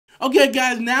Okay,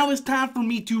 guys, now it's time for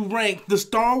me to rank the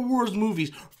Star Wars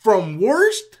movies from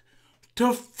worst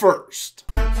to first.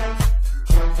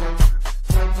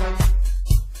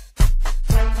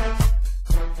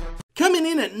 Coming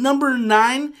in at number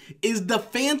 9 is The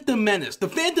Phantom Menace. The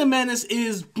Phantom Menace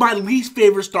is my least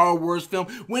favorite Star Wars film.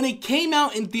 When it came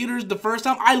out in theaters the first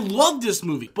time, I loved this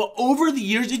movie. But over the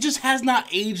years, it just has not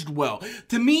aged well.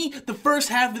 To me, the first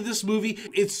half of this movie,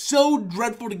 it's so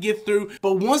dreadful to get through.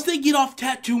 But once they get off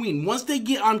Tatooine, once they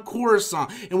get on Coruscant,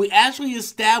 and we actually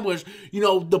establish,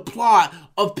 the plot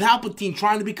of Palpatine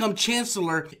trying to become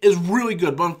Chancellor is really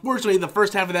good. But unfortunately, the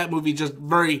first half of that movie is just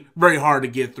very, very hard to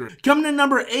get through. Coming in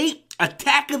number 8,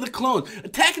 Attack of the Clones.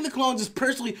 Attack of the Clones is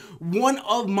personally one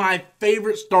of my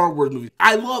favorite Star Wars movies.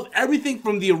 I love everything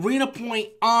from the arena point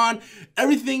on,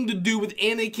 everything to do with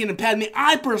Anakin and Padme.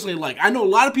 I personally like it. I know a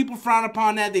lot of people frown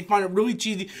upon that. They find it really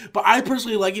cheesy, but I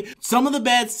personally like it. Some of the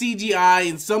bad CGI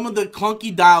and some of the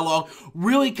clunky dialogue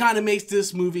really kind of makes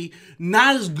this movie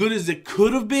not as good as it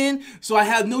could have been, so I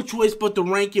have no choice but to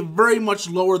rank it very much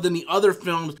lower than the other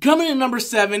films. Coming in number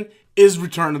 7 is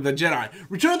Return of the Jedi.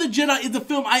 Return of the Jedi is a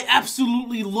film I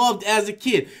absolutely loved as a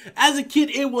kid. As a kid,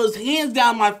 it was hands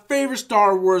down my favorite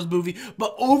Star Wars movie,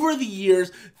 but over the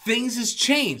years, things has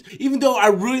changed. Even though I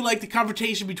really like the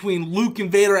confrontation between Luke and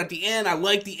Vader at the end, I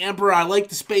like the Emperor, I like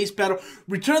the space battle,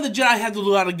 Return of the Jedi has a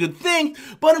lot of good things,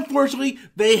 but unfortunately,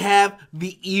 they have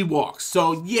the Ewoks.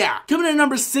 So yeah. Coming in at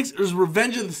number 6 is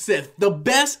Revenge of the Sith, the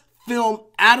best film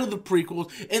out of the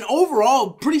prequels, and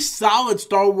overall, pretty solid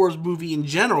Star Wars movie in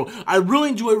general. I really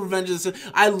enjoy Revenge of the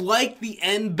Sith. I like the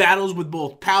end battles with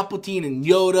both Palpatine and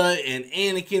Yoda and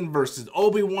Anakin versus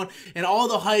Obi-Wan, and all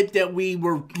the hype that we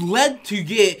were led to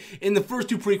get in the first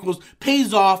two prequels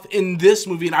pays off in this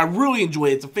movie, and I really enjoy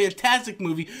it. It's a fantastic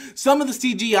movie. Some of the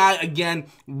CGI, again,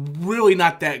 really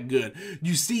not that good.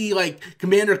 You see, like,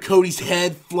 Commander Cody's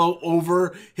head float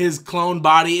over his clone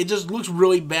body. It just looks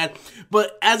really bad,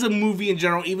 but as a movie in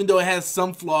general, even though it has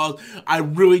some flaws, I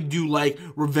really do like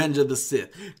Revenge of the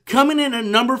Sith. Coming in at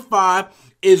number 5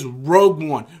 is Rogue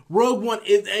One. Rogue One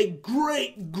is a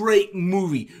great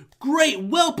movie. Great,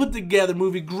 well put together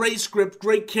movie, great script,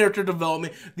 great character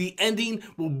development. The ending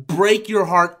will break your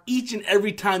heart each and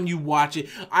every time you watch it.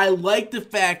 I like the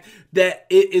fact that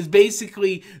it is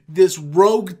basically this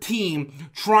rogue team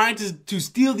trying to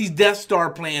steal these Death Star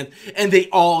plans, and they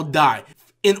all die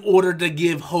in order to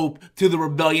give hope to the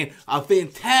rebellion. A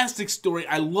fantastic story.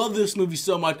 I love this movie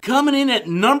so much. Coming in at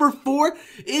number 4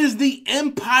 is The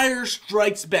Empire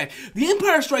Strikes Back. The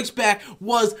Empire Strikes Back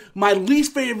was my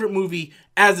least favorite movie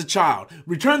as a child.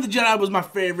 Return of the Jedi was my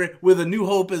favorite, with A New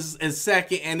Hope as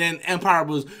second, and then Empire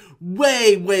was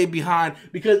way behind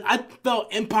because I felt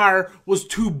Empire was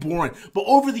too boring. But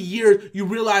over the years, you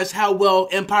realize how well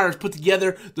Empire is put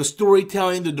together, the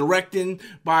storytelling, the directing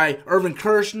by Irvin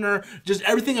Kershner, just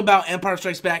everything about Empire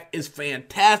Strikes Back is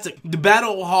fantastic. The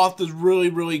Battle of Hoth is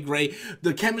really great.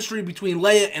 The chemistry between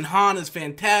Leia and Han is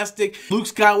fantastic. Luke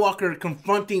Skywalker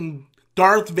confronting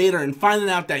Darth Vader and finding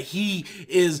out that he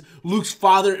is Luke's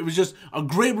father, it was just a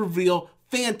great reveal.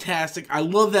 Fantastic. I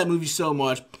love that movie so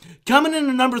much. Coming in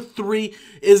at number 3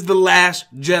 is The Last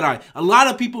Jedi. A lot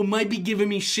of people might be giving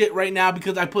me shit right now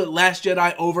because I put Last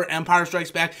Jedi over Empire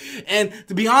Strikes Back. And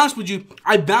to be honest with you,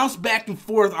 I bounced back and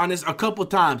forth on this a couple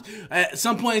times. At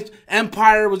some points,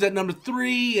 Empire was at number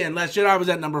 3 and Last Jedi was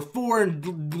at number 4.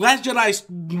 And Last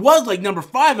Jedi was like number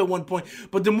 5 at one point.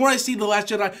 But the more I see The Last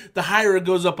Jedi, the higher it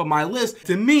goes up on my list.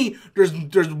 To me,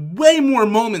 there's way more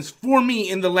moments for me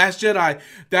in The Last Jedi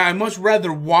that I much rather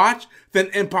watch than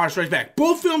Empire Strikes Back.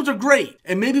 Both films are great,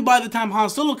 and maybe by the time Han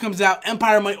Solo comes out,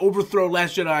 Empire might overthrow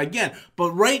Last Jedi again.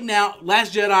 But right now,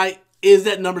 Last Jedi is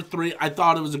at number 3. I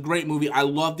thought it was a great movie. I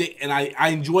loved it, and I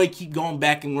enjoy keep going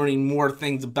back and learning more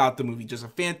things about the movie. Just a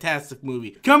fantastic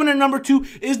movie. Coming in at number 2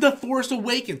 is The Force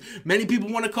Awakens. Many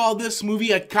people want to call this movie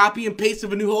a copy and paste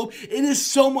of A New Hope. It is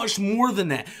so much more than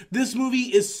that. This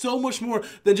movie is so much more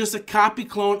than just a copy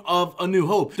clone of A New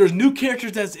Hope. There's new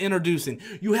characters that's introducing.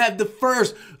 You have the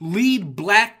first lead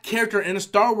black character in a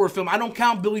Star Wars film. I don't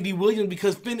count Billy D. Williams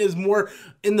because Finn is more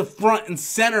in the front and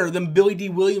center than Billy D.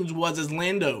 Williams was as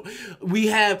Lando. We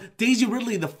have Daisy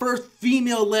Ridley, the first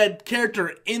female-led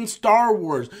character in Star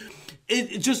Wars.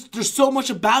 It just, there's so much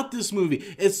about this movie.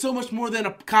 It's so much more than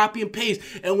a copy and paste.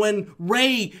 And when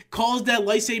Rey calls that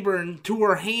lightsaber into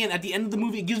her hand at the end of the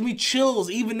movie, it gives me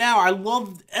chills. Even now, I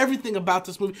love everything about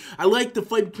this movie. I like the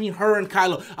fight between her and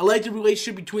Kylo. I like the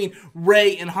relationship between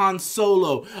Rey and Han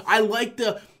Solo. I like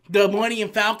the the Millennium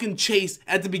Falcon chase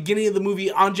at the beginning of the movie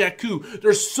on Jakku.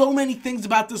 There's so many things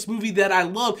about this movie that I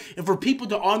love, and for people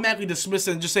to automatically dismiss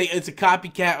it and just say it's a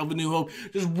copycat of A New Hope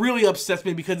just really upsets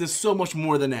me, because it's so much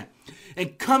more than that.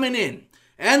 And coming in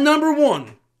at number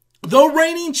 1, the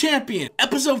reigning champion,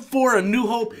 Episode 4, A New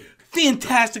Hope.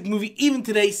 Fantastic movie, even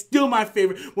today, still my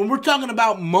favorite. When we're talking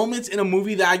about moments in a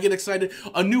movie that I get excited,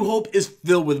 A New Hope is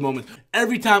filled with moments.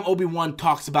 Every time Obi-Wan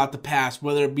talks about the past,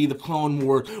 whether it be the Clone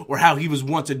Wars or how he was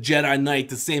once a Jedi Knight,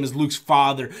 the same as Luke's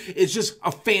father, it's just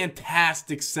a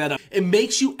fantastic setup. It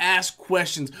makes you ask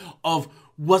questions of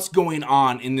what's going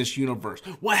on in this universe.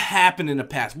 What happened in the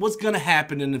past? What's going to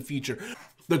happen in the future?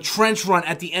 The trench run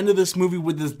at the end of this movie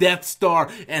with this Death Star,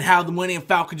 and how the Millennium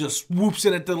Falcon just swoops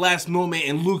in at the last moment,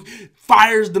 and Luke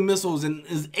fires the missiles and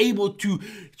is able to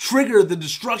trigger the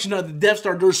destruction of the Death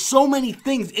Star. There's so many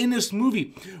things in this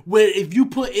movie where if you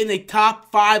put in a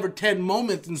top 5 or 10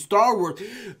 moments in Star Wars,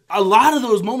 a lot of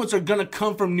those moments are going to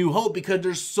come from New Hope, because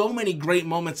there's so many great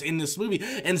moments in this movie.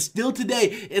 And still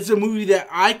today, it's a movie that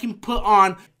I can put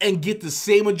on and get the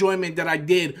same enjoyment that I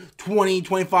did 20,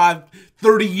 25,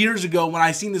 30 years ago when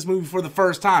I seen this movie for the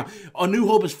first time. A New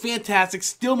Hope is fantastic,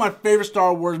 still my favorite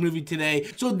Star Wars movie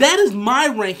today. So that is my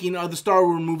ranking of the Star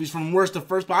Wars movies from worst to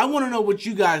first, but I want to know what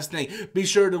you guys think. Be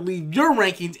sure to leave your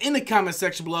rankings in the comment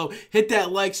section below. Hit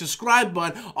that like, subscribe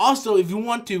button. Also, if you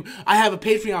want to, I have a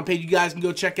Patreon page you guys can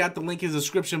go check out. The link is in the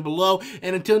description below.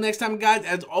 And until next time, guys,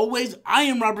 as always, I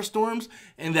am Robert Storms,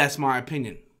 and that's my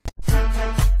opinion.